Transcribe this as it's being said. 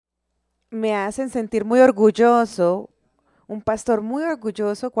Me hacen sentir muy orgulloso, un pastor muy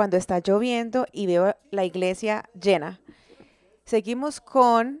orgulloso cuando está lloviendo y veo la iglesia llena. Seguimos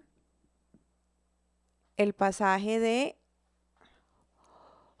con el pasaje de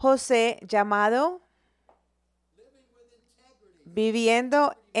José llamado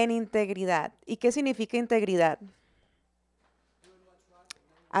Viviendo en integridad. ¿Y qué significa integridad?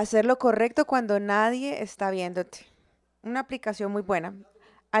 Hacer lo correcto cuando nadie está viéndote. Una aplicación muy buena.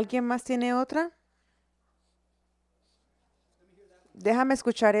 ¿Alguien más tiene otra? Déjame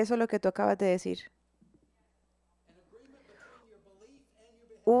escuchar eso, lo que tú acabas de decir.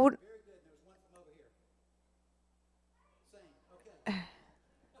 Un-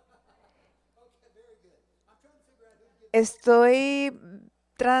 Estoy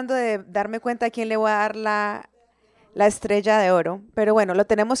tratando de darme cuenta a quién le voy a dar la estrella de oro. Pero bueno, lo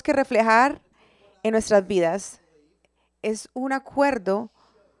tenemos que reflejar en nuestras vidas. Es un acuerdo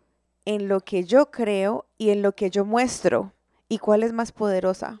en lo que yo creo y en lo que yo muestro. ¿Y cuál es más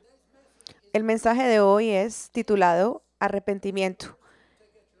poderosa? El mensaje de hoy es titulado Arrepentimiento.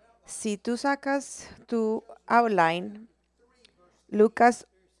 Si tú sacas tu outline, Lucas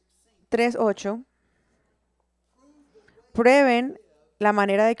 3:8, prueben la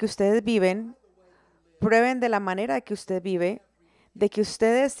manera de que ustedes viven, prueben de la manera de que usted vive, de que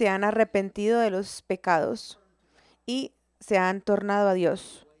ustedes se han arrepentido de los pecados y se han tornado a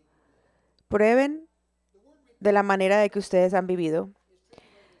Dios. Prueben de la manera de que ustedes han vivido.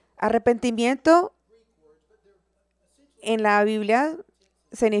 Arrepentimiento en la Biblia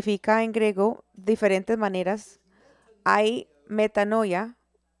significa en griego diferentes maneras. Hay metanoia,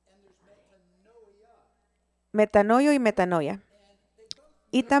 metanoio y metanoia.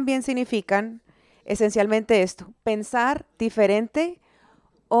 Y también significan esencialmente esto, pensar diferente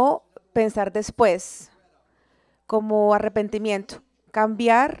o pensar después, como arrepentimiento,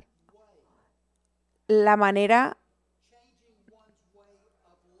 cambiar la manera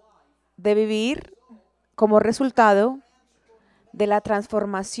de vivir como resultado de la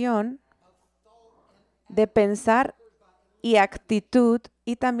transformación de pensar y actitud,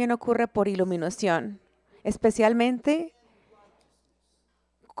 y también ocurre por iluminación, especialmente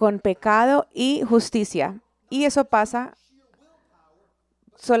con pecado y justicia. Y eso pasa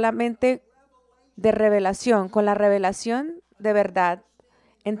solamente de revelación, con la revelación de verdad,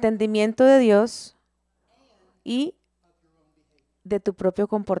 entendimiento de Dios y de tu propio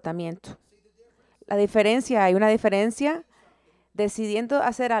comportamiento. La diferencia, hay una diferencia decidiendo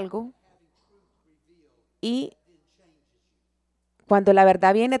hacer algo y cuando la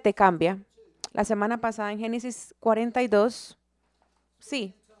verdad viene te cambia. La semana pasada en Génesis 42,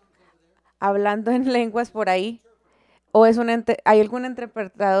 sí, hablando en lenguas por ahí, o es hay algún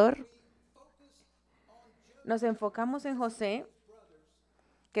interpretador, nos enfocamos en José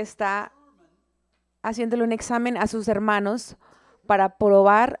que está haciéndole un examen a sus hermanos para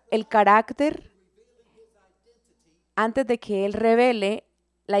probar el carácter antes de que él revele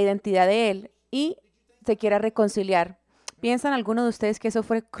la identidad de él y se quiera reconciliar. ¿Piensan algunos de ustedes que eso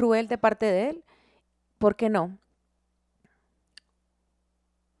fue cruel de parte de él? ¿Por qué no?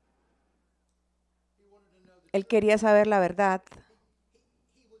 Él quería saber la verdad.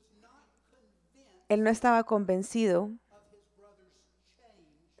 Él no estaba convencido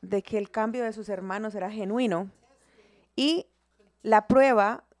de que el cambio de sus hermanos era genuino y la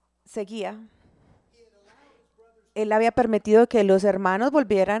prueba seguía. Él había permitido que los hermanos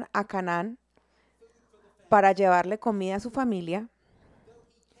volvieran a Canaán para llevarle comida a su familia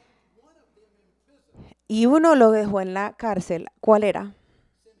y uno lo dejó en la cárcel. ¿Cuál era?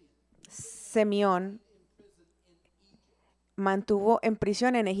 Simeón mantuvo en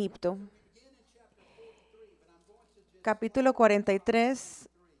prisión en Egipto. Capítulo 43.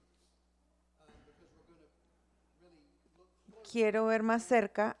 Quiero ver más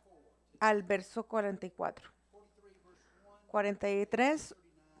cerca al verso 44. 43.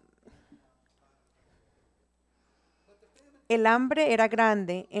 El hambre era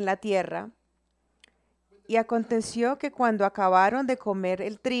grande en la tierra, y aconteció que cuando acabaron de comer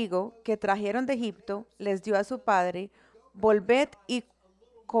el trigo que trajeron de Egipto, les dio a su padre, volved y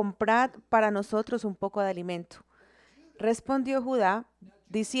comprad para nosotros un poco de alimento. Respondió Judá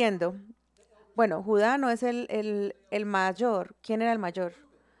diciendo, bueno, Judá no es el mayor. ¿Quién era el mayor?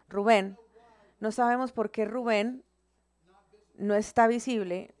 Rubén. No sabemos por qué Rubén no está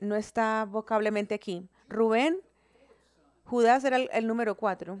visible, no está vocablemente aquí. Judá era el número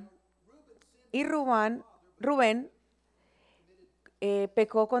 4. Y Rubén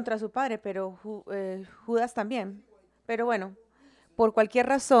pecó contra su padre, pero Judas también. Pero bueno, por cualquier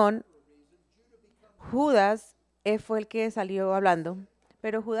razón, Judas fue el que salió hablando.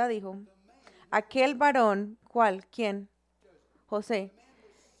 Pero Judá dijo, Aquel varón, ¿cuál? ¿Quién? José,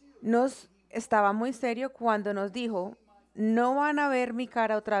 nos estaba muy serio cuando nos dijo, no van a ver mi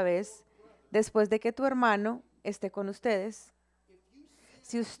cara otra vez después de que tu hermano esté con ustedes.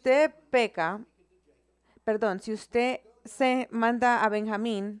 Si usted peca, perdón, si usted se manda a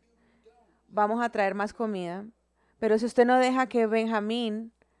Benjamín, vamos a traer más comida. Pero si usted no deja que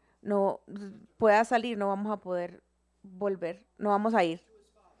Benjamín no pueda salir, no vamos a poder volver, no vamos a ir.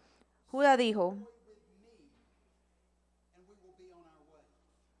 Judá dijo,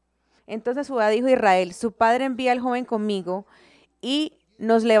 entonces Judá dijo a Israel, su padre envía al joven conmigo y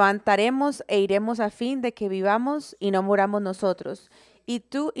nos levantaremos e iremos a fin de que vivamos y no muramos nosotros, y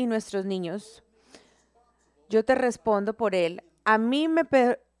tú y nuestros niños. Yo te respondo por él, a mí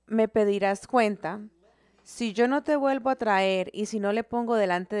me pedirás cuenta. Si yo no te vuelvo a traer y si no le pongo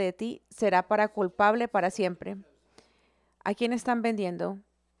delante de ti, será para culpable para siempre. ¿A quién están vendiendo?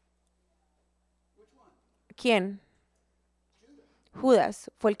 ¿Quién? Judas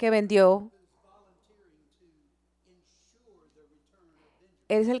fue el que vendió.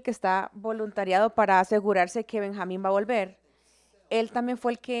 Él es el que está voluntariado para asegurarse que Benjamín va a volver. Él también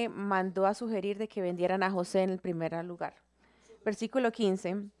fue el que mandó a sugerir de que vendieran a José en el primer lugar. Versículo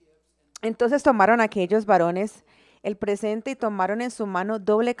 15. Entonces tomaron aquellos varones el presente y tomaron en su mano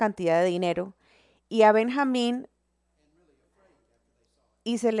doble cantidad de dinero. Y a Benjamín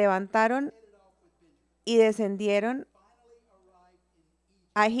y se levantaron y descendieron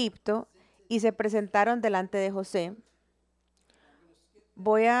a Egipto y se presentaron delante de José.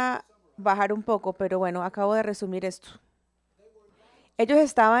 Voy a bajar un poco, pero bueno, acabo de resumir esto. Ellos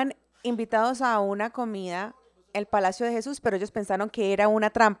estaban invitados a una comida, el palacio de Jesús, pero ellos pensaron que era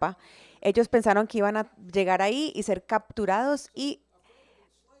una trampa. Ellos pensaron que iban a llegar ahí y ser capturados y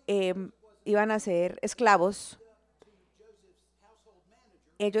iban a ser esclavos.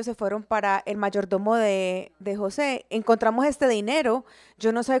 Ellos se fueron para el mayordomo de José. Encontramos este dinero.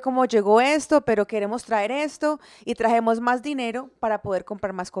 Yo no sé cómo llegó esto, pero queremos traer esto y trajemos más dinero para poder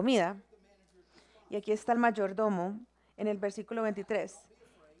comprar más comida. Y aquí está el mayordomo en el versículo 23.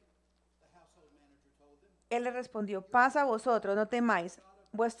 Él le respondió, paz a vosotros, no temáis.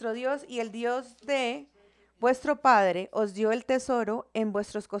 Vuestro Dios y el Dios de vuestro Padre os dio el tesoro en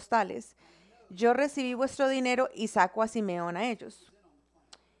vuestros costales. Yo recibí vuestro dinero y saco a Simeón a ellos.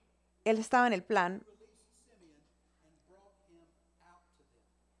 Él estaba en el plan.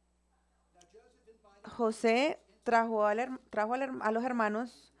 José a los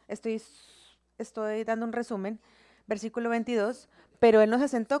hermanos, estoy dando un resumen, versículo 22, pero él no se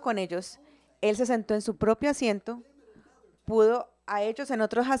sentó con ellos. Él se sentó en su propio asiento, pudo a ellos en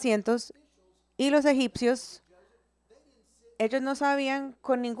otros asientos, y los egipcios, ellos no sabían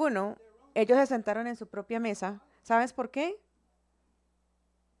con ninguno. Ellos se sentaron en su propia mesa. ¿Sabes por qué?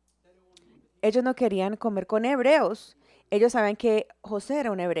 Ellos no querían comer con hebreos. Ellos sabían que José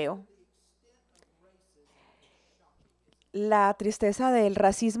era un hebreo. La tristeza del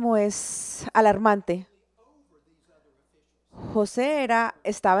racismo es alarmante. José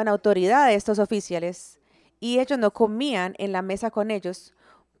estaba en autoridad de estos oficiales y ellos no comían en la mesa con ellos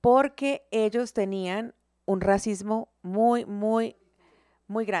porque ellos tenían un racismo muy, muy,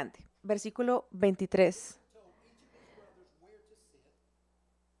 muy grande. Versículo 23.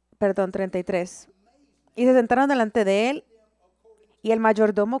 Perdón, 33. Y se sentaron delante de él y el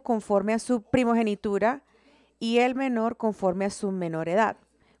mayordomo conforme a su primogenitura y el menor conforme a su menor edad.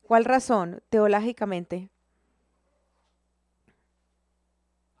 ¿Cuál razón teológicamente?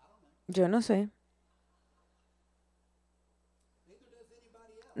 Yo no sé.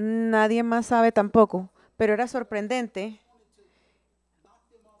 Nadie más sabe tampoco, pero era sorprendente.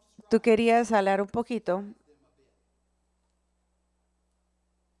 Tú querías hablar un poquito.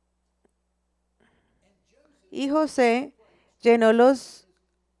 Y José llenó los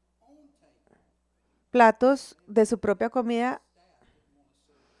platos de su propia comida.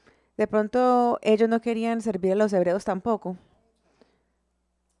 De pronto ellos no querían servir a los hebreos tampoco.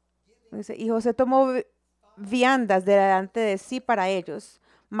 Dice, y José tomó viandas delante de sí para ellos,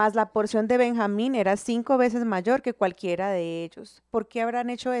 mas la porción de Benjamín era 5 veces mayor que cualquiera de ellos. ¿Por qué habrán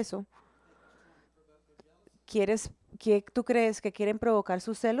hecho eso? ¿Tú crees que quieren provocar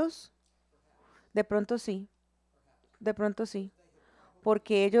sus celos? De pronto sí, de pronto sí,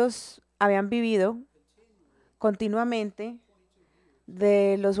 porque ellos habían vivido continuamente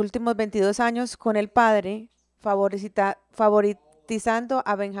de los últimos 22 años con el padre, favoritizando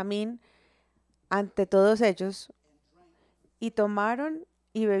a Benjamín ante todos ellos, y tomaron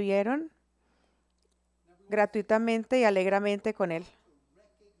y bebieron gratuitamente y alegremente con él.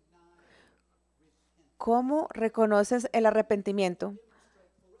 ¿Cómo reconoces el arrepentimiento?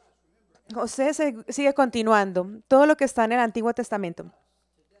 José sigue continuando. Todo lo que está en el Antiguo Testamento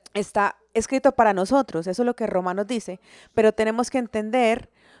está escrito para nosotros, eso es lo que Romanos dice, pero tenemos que entender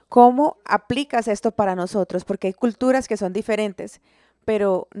cómo aplicas esto para nosotros, porque hay culturas que son diferentes,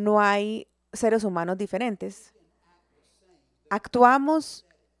 pero no hay seres humanos diferentes. Actuamos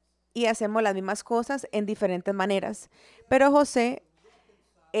y hacemos las mismas cosas en diferentes maneras, pero José,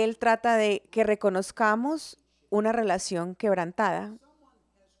 él trata de que reconozcamos una relación quebrantada.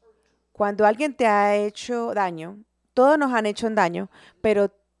 Cuando alguien te ha hecho daño, todos nos han hecho un daño,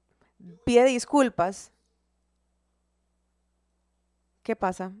 pero pide disculpas. ¿Qué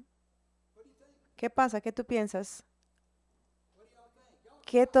pasa? ¿Qué pasa? ¿Qué tú piensas?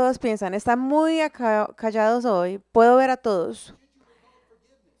 ¿Qué todos piensan? Están muy callados hoy. Puedo ver a todos.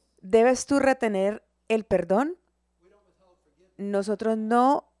 ¿Debes tú retener el perdón? Nosotros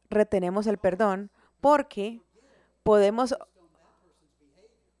no retenemos el perdón porque podemos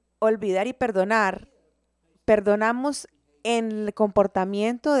olvidar y perdonar. Perdonamos en el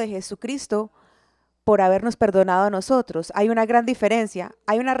comportamiento de Jesucristo por habernos perdonado a nosotros. Hay una gran diferencia.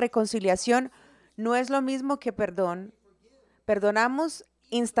 Hay una reconciliación. No es lo mismo que perdón. Perdonamos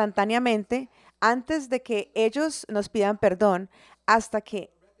instantáneamente antes de que ellos nos pidan perdón, hasta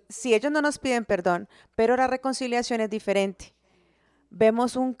que, si ellos no nos piden perdón, pero la reconciliación es diferente.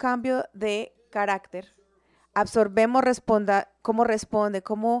 Vemos un cambio de carácter. Absorbemos cómo responde,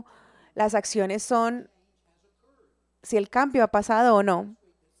 cómo las acciones son, si el cambio ha pasado o no.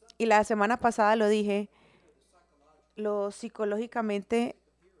 Y la semana pasada lo dije, lo psicológicamente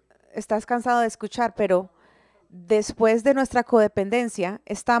estás cansado de escuchar, pero después de nuestra codependencia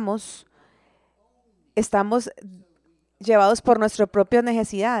estamos llevados por nuestras propias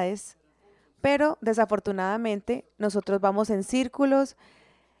necesidades, pero desafortunadamente nosotros vamos en círculos,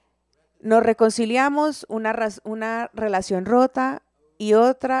 nos reconciliamos, una relación rota y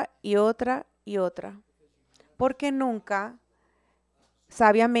otra y otra y otra, porque nunca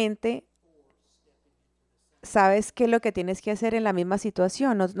sabiamente sabes qué es lo que tienes que hacer en la misma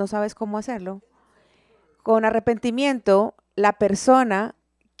situación, no sabes cómo hacerlo. Con arrepentimiento, la persona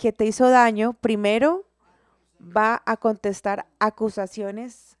que te hizo daño primero va a contestar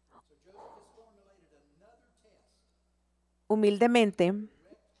acusaciones humildemente.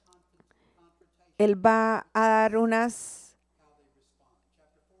 Él va a dar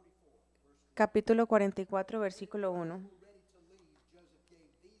capítulo 44, versículo 1.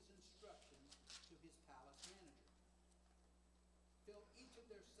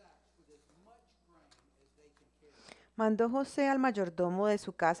 Mandó José al mayordomo de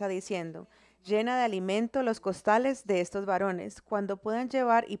su casa diciendo, llena de alimento los costales de estos varones, cuando puedan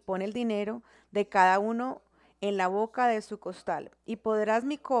llevar, y pon el dinero de cada uno en la boca de su costal. Y podrás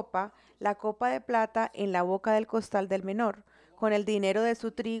mi copa, la copa de plata, en la boca del costal del menor, con el dinero de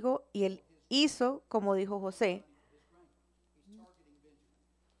su trigo. Y él hizo como dijo José.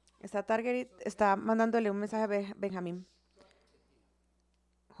 Está mandándole un mensaje a Benjamín.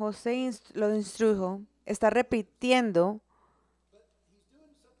 José lo instrujo, está repitiendo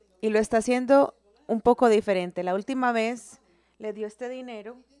y lo está haciendo un poco diferente. La última vez le dio este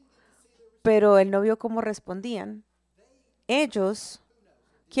dinero, pero él no vio cómo respondían. Ellos,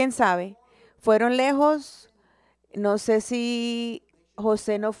 quién sabe, fueron lejos. No sé si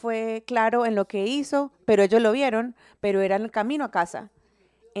José no fue claro en lo que hizo, pero ellos lo vieron, pero era en el camino a casa.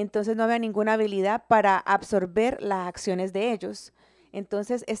 Entonces no había ninguna habilidad para absorber las acciones de ellos.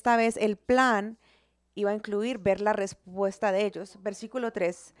 Entonces esta vez el plan iba a incluir ver la respuesta de ellos. Versículo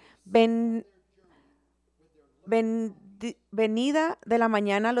 3. Venida de la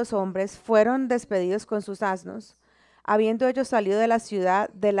mañana los hombres fueron despedidos con sus asnos. Habiendo ellos salido de la ciudad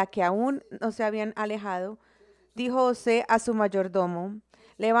de la que aún no se habían alejado, dijo José a su mayordomo,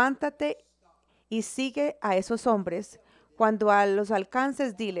 levántate y sigue a esos hombres. Cuando a los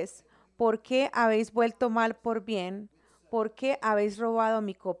alcances, diles, ¿por qué habéis vuelto mal por bien? ¿Por qué habéis robado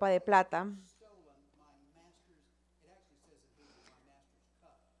mi copa de plata?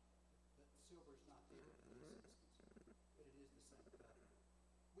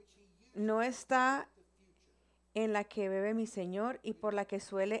 No está en la que bebe mi señor y por la que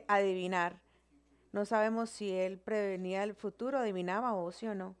suele adivinar. No sabemos si él prevenía el futuro, adivinaba o sí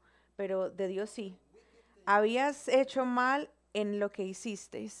o no, pero de Dios sí. Habías hecho mal en lo que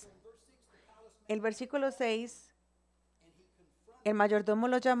hiciste. El versículo 6, el mayordomo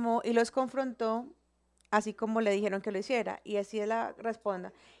los llamó y los confrontó, así como le dijeron que lo hiciera. Y así es la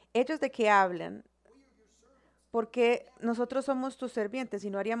responda. ¿Ellos de qué hablan? Porque nosotros somos tus sirvientes y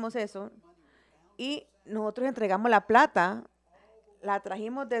no haríamos eso. Y nosotros entregamos la plata, la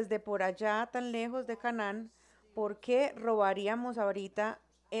trajimos desde por allá tan lejos de Canaán. ¿Por qué robaríamos ahorita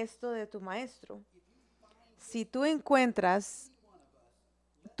esto de tu maestro. Si tú encuentras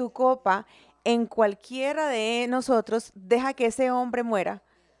tu copa en cualquiera de nosotros, deja que ese hombre muera.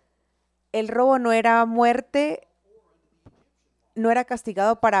 El robo no era muerte, no era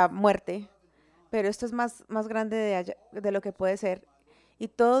castigado para muerte, pero esto es más grande de lo que puede ser. Y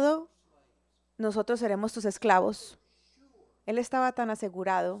todo, nosotros seremos tus esclavos. Él estaba tan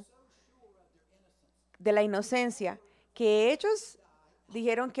asegurado de la inocencia que ellos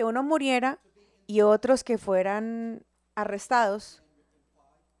dijeron que uno muriera y otros que fueran arrestados.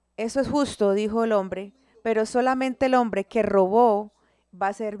 Eso es justo, dijo el hombre, pero solamente el hombre que robó va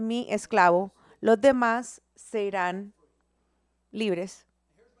a ser mi esclavo. Los demás se irán libres.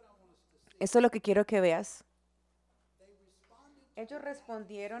 Esto es lo que quiero que veas. Ellos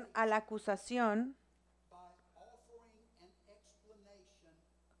respondieron a la acusación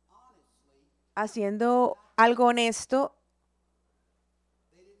haciendo algo honesto.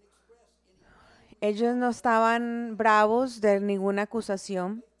 Ellos no estaban bravos de ninguna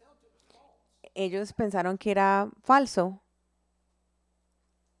acusación. Ellos pensaron que era falso.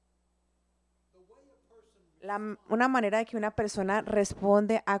 Una manera de que una persona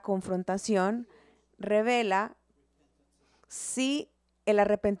responde a confrontación revela si el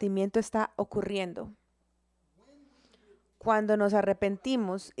arrepentimiento está ocurriendo. Cuando nos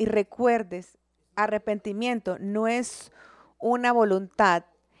arrepentimos, y recuerdes, arrepentimiento no es una voluntad,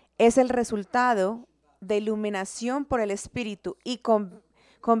 es el resultado de iluminación por el Espíritu y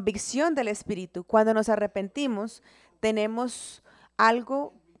convicción del Espíritu. Cuando nos arrepentimos, tenemos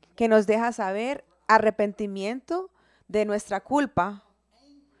algo que nos deja saber arrepentimiento de nuestra culpa.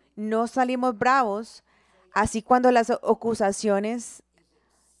 No salimos bravos, así cuando las acusaciones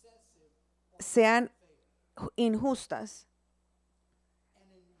sean injustas.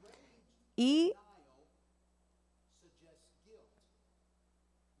 Y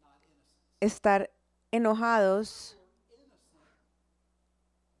estar enojados.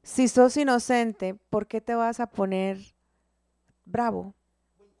 Si sos inocente, ¿por qué te vas a poner bravo?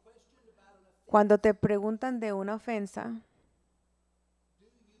 Cuando te preguntan de una ofensa,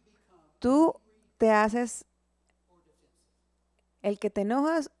 ¿tú te haces el que te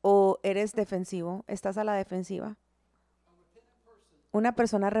enojas o eres defensivo? ¿Estás a la defensiva? Una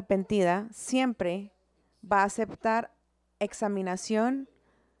persona arrepentida siempre va a aceptar examinación.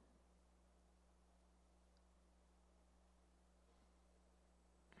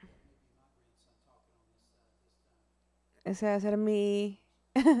 Ese debe ser mi,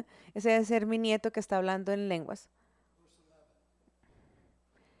 ese debe ser mi nieto que está hablando en lenguas.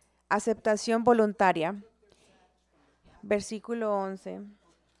 Aceptación voluntaria. Versículo 11.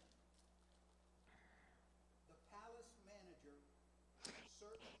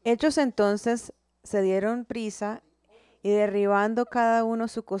 Ellos entonces se dieron prisa y derribando cada uno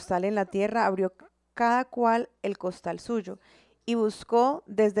su costal en la tierra, abrió cada cual el costal suyo y buscó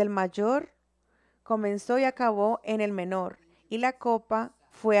desde el mayor, comenzó y acabó en el menor, y la copa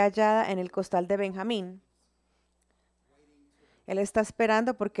fue hallada en el costal de Benjamín. Él está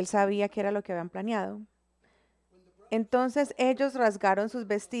esperando porque él sabía que era lo que habían planeado. Entonces ellos rasgaron sus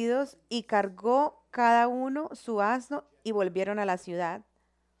vestidos y cargó cada uno su asno y volvieron a la ciudad.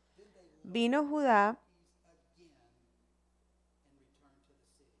 Vino Judá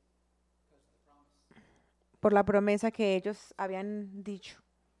por la promesa que ellos habían dicho.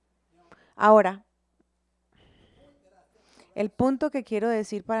 Ahora, el punto que quiero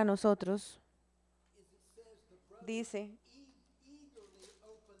decir para nosotros dice,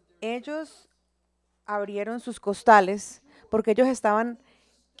 ellos abrieron sus costales porque ellos estaban,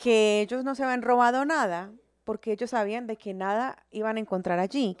 que ellos no se habían robado nada, porque ellos sabían de que nada iban a encontrar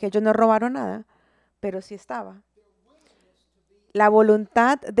allí, que ellos no robaron nada, pero sí estaba. La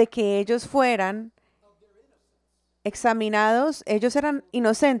voluntad de que ellos fueran examinados, ellos eran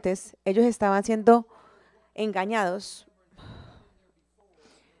inocentes, ellos estaban siendo engañados.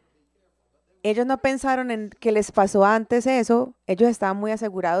 Ellos no pensaron en que les pasó antes eso, ellos estaban muy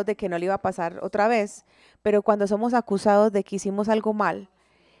asegurados de que no le iba a pasar otra vez, pero cuando somos acusados de que hicimos algo mal,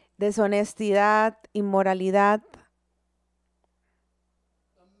 deshonestidad, inmoralidad,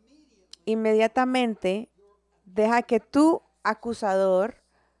 inmediatamente deja que tu acusador,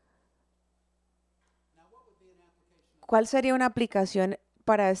 ¿cuál sería una aplicación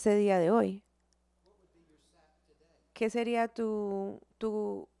para este día de hoy? ¿Qué sería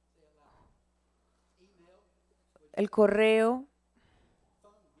el correo,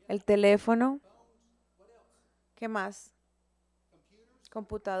 el teléfono? ¿Qué más?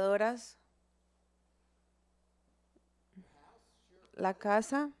 Computadoras, la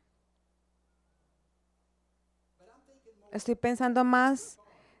casa. Estoy pensando más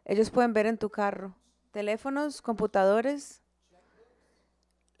Ellos pueden ver en tu carro teléfonos, computadores,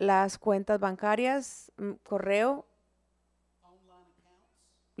 las cuentas bancarias, correo,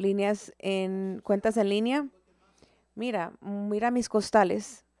 líneas en cuentas en línea. Mira mis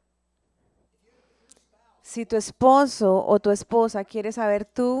costales. Si tu esposo o tu esposa quiere saber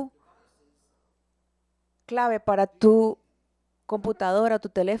tu clave para tu computadora o tu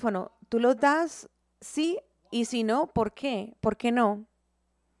teléfono, tú los das, sí, y si no, ¿por qué? ¿Por qué no?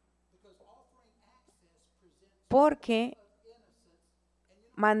 Porque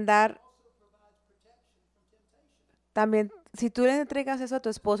mandar también, si tú le entregas eso a tu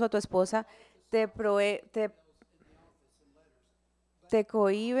esposo o a tu esposa, te, provee- te, te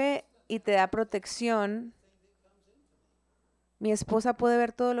cohíbe y te da protección. Mi esposa puede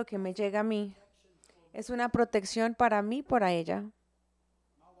ver todo lo que me llega a mí. Es una protección para mí, para ella.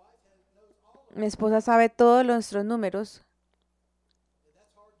 Mi esposa sabe todos nuestros números.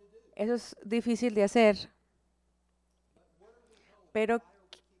 Eso es difícil de hacer. Pero,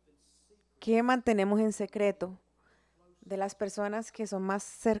 ¿qué mantenemos en secreto de las personas que son más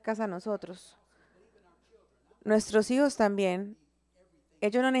cercas a nosotros? Nuestros hijos también.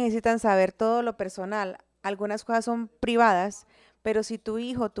 Ellos no necesitan saber todo lo personal. Algunas cosas son privadas, pero si tu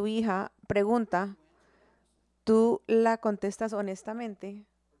hijo o tu hija pregunta, tú la contestas honestamente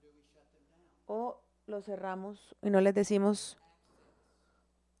o lo cerramos y no les decimos.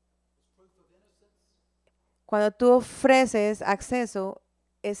 Cuando tú ofreces acceso,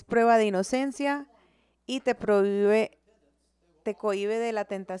 es prueba de inocencia y te cohíbe de la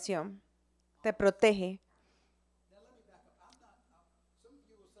tentación, te protege.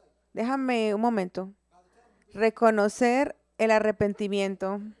 Déjame un momento. Reconocer el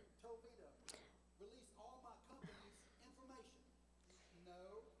arrepentimiento.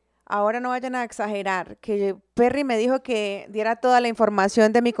 Ahora no vayan a exagerar, que Perry me dijo que diera toda la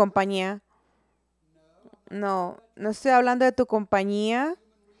información de mi compañía. No, no estoy hablando de tu compañía,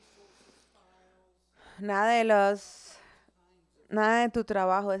 nada de nada de tu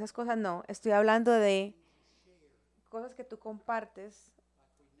trabajo, de esas cosas no. Estoy hablando de cosas que tú compartes,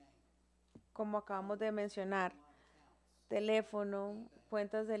 como acabamos de mencionar, teléfono,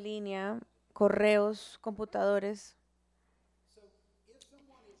 cuentas de línea, correos, computadores.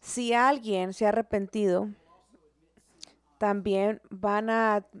 Si alguien se ha arrepentido, también van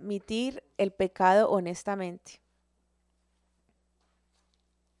a admitir el pecado honestamente.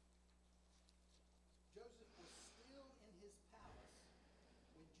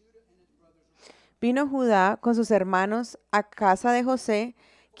 Vino Judá con sus hermanos a casa de José,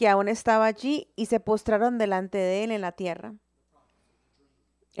 que aún estaba allí, y se postraron delante de él en la tierra.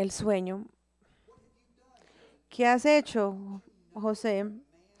 El sueño. ¿Qué has hecho, José?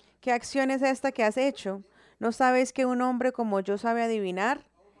 ¿Qué acción es esta que has hecho? ¿No sabes que un hombre como yo sabe adivinar?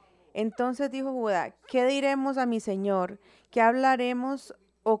 Entonces dijo Judá, ¿qué diremos a mi señor? ¿Qué hablaremos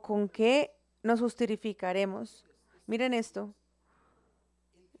o con qué nos justificaremos? Miren esto.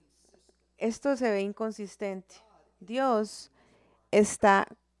 Esto se ve inconsistente. Dios está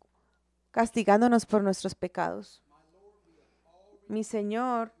castigándonos por nuestros pecados. Mi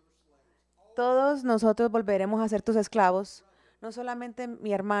Señor, todos nosotros volveremos a ser tus esclavos, no solamente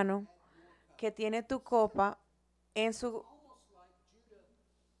mi hermano, que tiene tu copa en su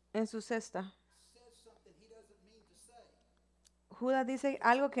cesta. Judas dice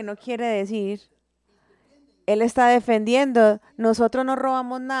algo que no quiere decir. Él está defendiendo. Nosotros no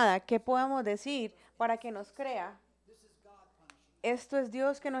robamos nada. ¿Qué podemos decir para que nos crea? Esto es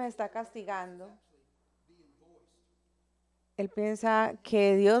Dios que nos está castigando. Él piensa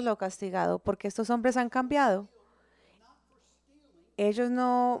que Dios lo ha castigado porque estos hombres han cambiado. Ellos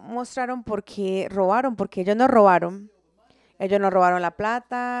no mostraron por qué robaron, porque ellos no robaron. Ellos no robaron la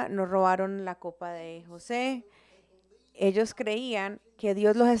plata, no robaron la copa de José. Ellos creían que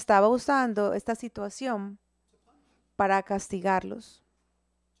Dios los estaba usando esta situación para castigarlos,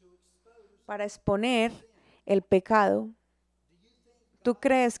 para exponer el pecado. ¿Tú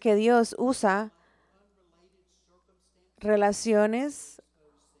crees que Dios usa relaciones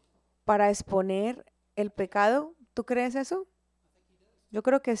para exponer el pecado? ¿Tú crees eso? Yo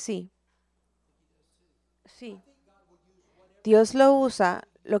creo que sí. Sí. Dios lo usa,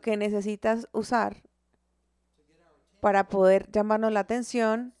 lo que necesitas usar para poder llamarnos la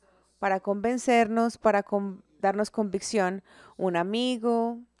atención, para convencernos, para darnos convicción. Un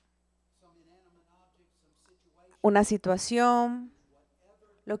amigo, una situación,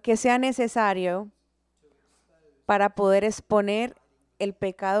 lo que sea necesario para poder exponer el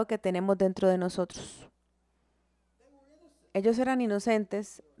pecado que tenemos dentro de nosotros. Ellos eran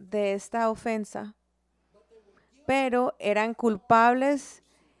inocentes de esta ofensa, pero eran culpables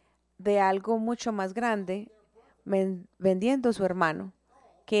de algo mucho más grande, vendiendo a su hermano,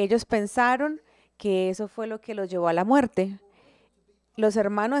 que ellos pensaron que eso fue lo que los llevó a la muerte. Los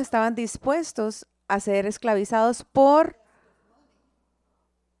hermanos estaban dispuestos a ser esclavizados por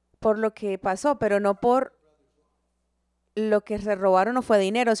lo que pasó, pero no por lo que se robaron no fue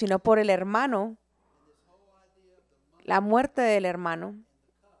dinero, sino por el hermano, la muerte del hermano.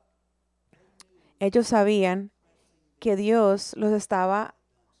 Ellos sabían que Dios los estaba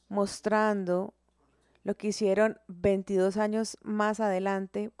mostrando lo que hicieron 22 años más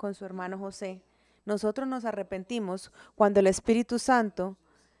adelante con su hermano José. Nosotros nos arrepentimos cuando el Espíritu Santo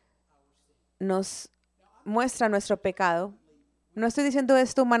nos muestra nuestro pecado. No estoy diciendo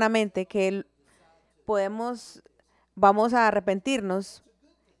esto humanamente, que vamos a arrepentirnos.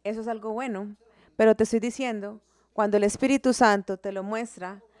 Eso es algo bueno. Pero te estoy diciendo, cuando el Espíritu Santo te lo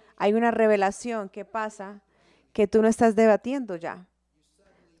muestra, hay una revelación que pasa que tú no estás debatiendo ya.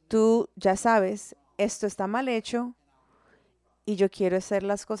 Tú ya sabes, esto está mal hecho y yo quiero hacer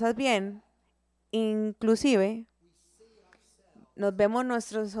las cosas bien. Inclusive, nos vemos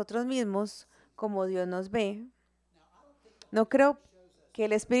nosotros mismos como Dios nos ve. No creo que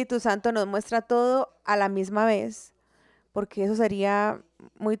el Espíritu Santo nos muestra todo a la misma vez, porque eso sería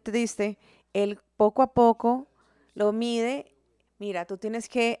muy triste. Él poco a poco lo mide. Mira, tú tienes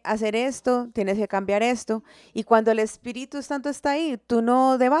que hacer esto, tienes que cambiar esto. Y cuando el Espíritu Santo está ahí, tú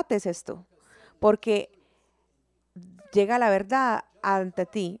no debates esto, porque llega la verdad ante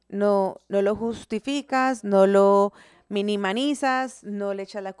ti. No lo justificas, no lo minimizas, no le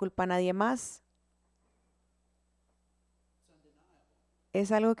echas la culpa a nadie más.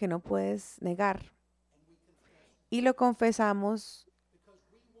 Es algo que no puedes negar. Y lo confesamos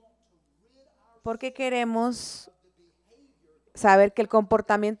porque queremos saber que el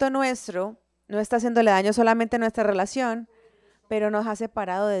comportamiento nuestro no está haciéndole daño solamente a nuestra relación, pero nos ha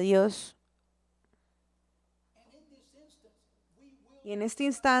separado de Dios. Y en este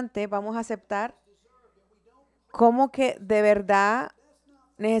instante vamos a aceptar cómo que de verdad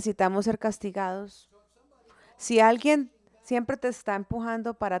necesitamos ser castigados. Si alguien siempre te está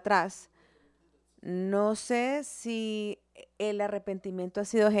empujando para atrás, no sé si el arrepentimiento ha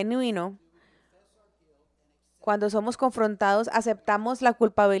sido genuino. Cuando somos confrontados, ¿aceptamos la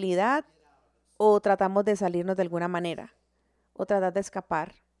culpabilidad o tratamos de salirnos de alguna manera o tratar de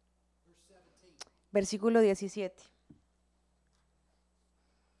escapar? Versículo 17.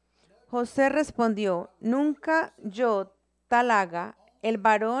 José respondió, nunca yo tal haga, el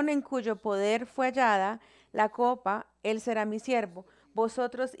varón en cuyo poder fue hallada la copa, él será mi siervo.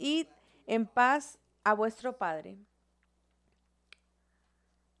 Vosotros id en paz a vuestro padre.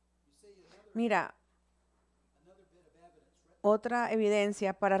 Mira, otra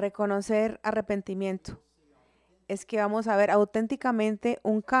evidencia para reconocer arrepentimiento es que vamos a ver auténticamente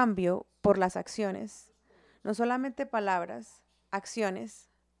un cambio por las acciones, no solamente palabras, acciones.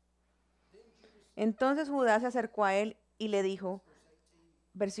 Entonces Judá se acercó a él y le dijo,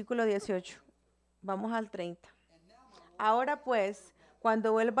 versículo 18, vamos al 30. Ahora pues,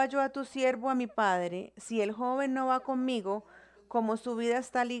 cuando vuelva yo a tu siervo, a mi padre, si el joven no va conmigo, como su vida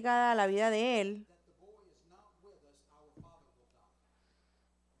está ligada a la vida de él,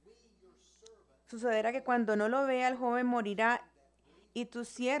 sucederá que cuando no lo vea, el joven morirá y tus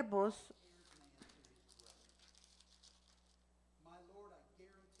siervos,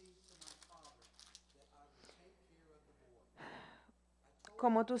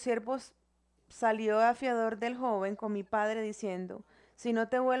 como tus siervos salió a fiador del joven con mi padre diciendo, si no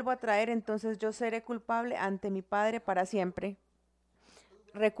te vuelvo a traer, entonces yo seré culpable ante mi padre para siempre.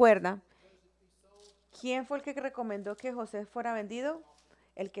 Recuerda, ¿quién fue el que recomendó que José fuera vendido?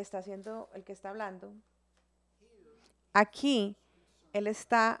 El que está hablando. Aquí él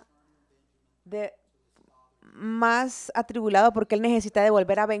está más atribulado porque él necesita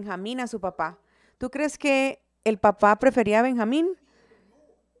devolver a Benjamín a su papá. ¿Tú crees que el papá prefería a Benjamín?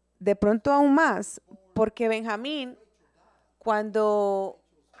 De pronto aún más, porque Benjamín, cuando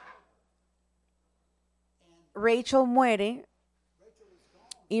Rachel muere,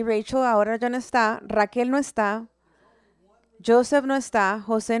 y Rachel ahora ya no está, Raquel no está, Joseph no está,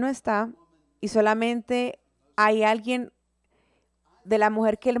 José no está, y solamente hay alguien de la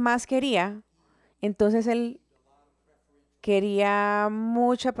mujer que él más quería, entonces él quería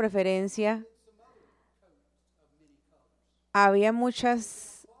mucha preferencia. Había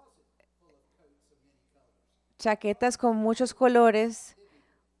muchas chaquetas con muchos colores,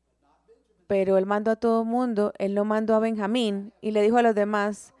 pero él mandó a todo el mundo, él no mandó a Benjamín y le dijo a los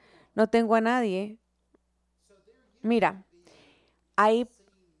demás, no tengo a nadie. Mira, hay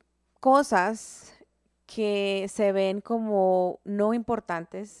cosas que se ven como no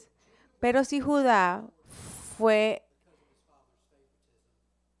importantes, Pero si Judá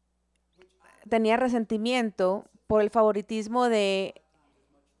tenía resentimiento por el favoritismo del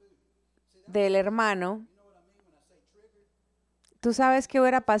hermano, tú sabes qué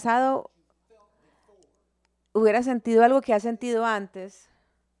hubiera pasado, hubiera sentido algo que ha sentido antes,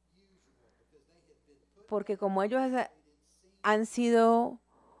 porque como ellos han sido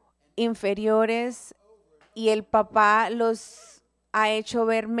inferiores y el papá los ha hecho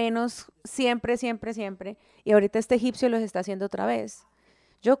ver menos siempre, siempre, siempre, y ahorita este egipcio los está haciendo otra vez.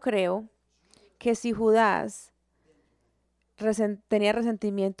 Yo creo que si Judas tenía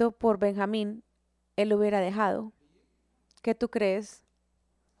resentimiento por Benjamín, él lo hubiera dejado. ¿Qué tú crees?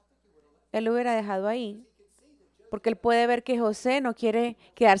 Él lo hubiera dejado ahí, porque él puede ver que José no quiere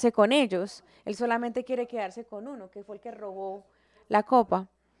quedarse con ellos, él solamente quiere quedarse con uno, que fue el que robó la copa.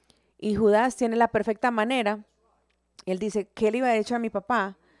 Y Judas tiene la perfecta manera. Él dice, ¿qué le iba a haber hecho a mi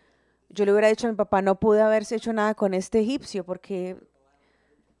papá? Yo le hubiera dicho a mi papá, no pude haberse hecho nada con este egipcio porque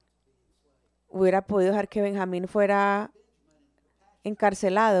hubiera podido dejar que Benjamín fuera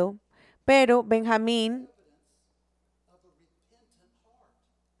encarcelado. Pero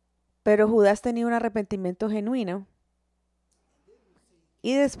Judas tenía un arrepentimiento genuino.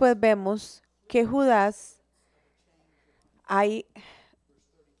 Y después vemos que Judas, hay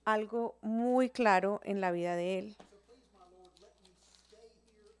algo muy claro en la vida de él.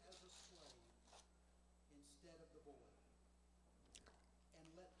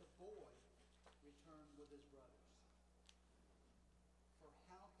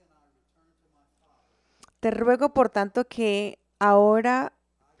 Te ruego, por tanto, que ahora,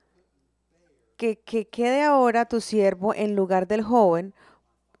 que quede ahora tu siervo en lugar del joven,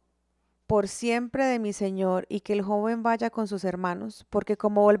 por siempre de mi Señor, y que el joven vaya con sus hermanos, porque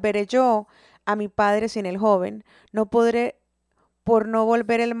como volveré yo a mi padre sin el joven, no podré por no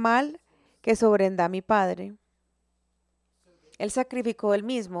volver el mal que sobrenda a mi padre. Él sacrificó él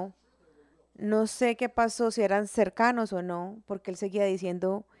mismo. No sé qué pasó, si eran cercanos o no, porque él seguía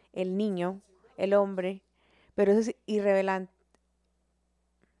diciendo el niño, el hombre, pero eso es irrelevante.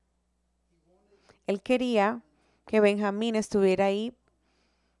 Él quería que Benjamín estuviera ahí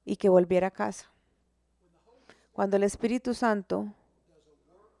y que volviera a casa. Cuando el Espíritu Santo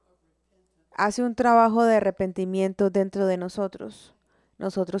hace un trabajo de arrepentimiento dentro de nosotros,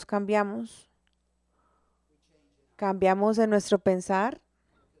 nosotros cambiamos de nuestro pensar,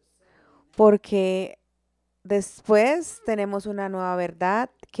 porque después tenemos una nueva verdad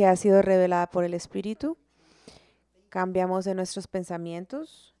que ha sido revelada por el Espíritu. Cambiamos de nuestros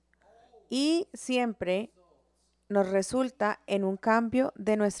pensamientos y siempre nos resulta en un cambio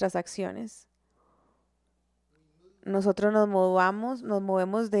de nuestras acciones. Nosotros nos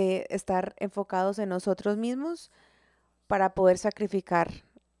movemos de estar enfocados en nosotros mismos para poder sacrificar.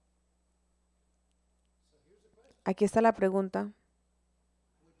 Aquí está la pregunta.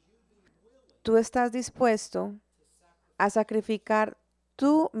 ¿Tú estás dispuesto a sacrificar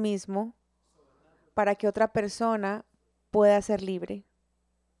tú mismo para que otra persona pueda ser libre?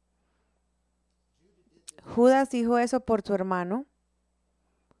 Judas dijo eso por tu hermano.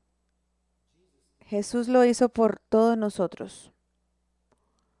 Jesús lo hizo por todos nosotros.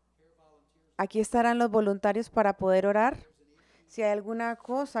 Aquí estarán los voluntarios para poder orar. Si hay alguna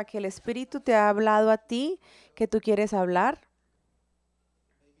cosa que el Espíritu te ha hablado a ti, que tú quieres hablar,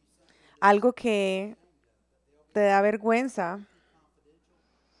 algo que te da vergüenza,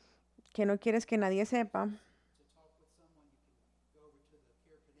 que no quieres que nadie sepa,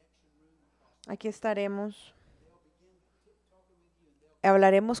 aquí estaremos.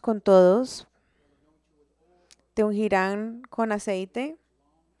 Hablaremos con todos. Te ungirán con aceite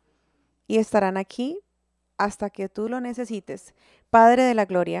y estarán aquí hasta que tú lo necesites. Padre de la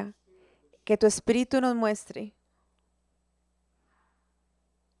gloria, que tu Espíritu nos muestre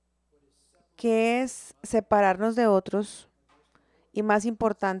qué es separarnos de otros y, más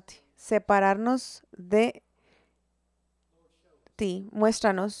importante, separarnos de ti.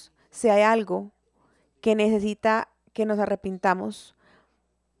 Muéstranos si hay algo que necesita que nos arrepintamos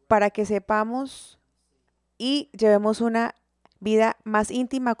para que sepamos y llevemos una vida más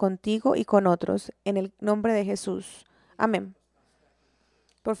íntima contigo y con otros. En el nombre de Jesús. Amén.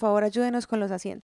 Por favor, ayúdenos con los asientos.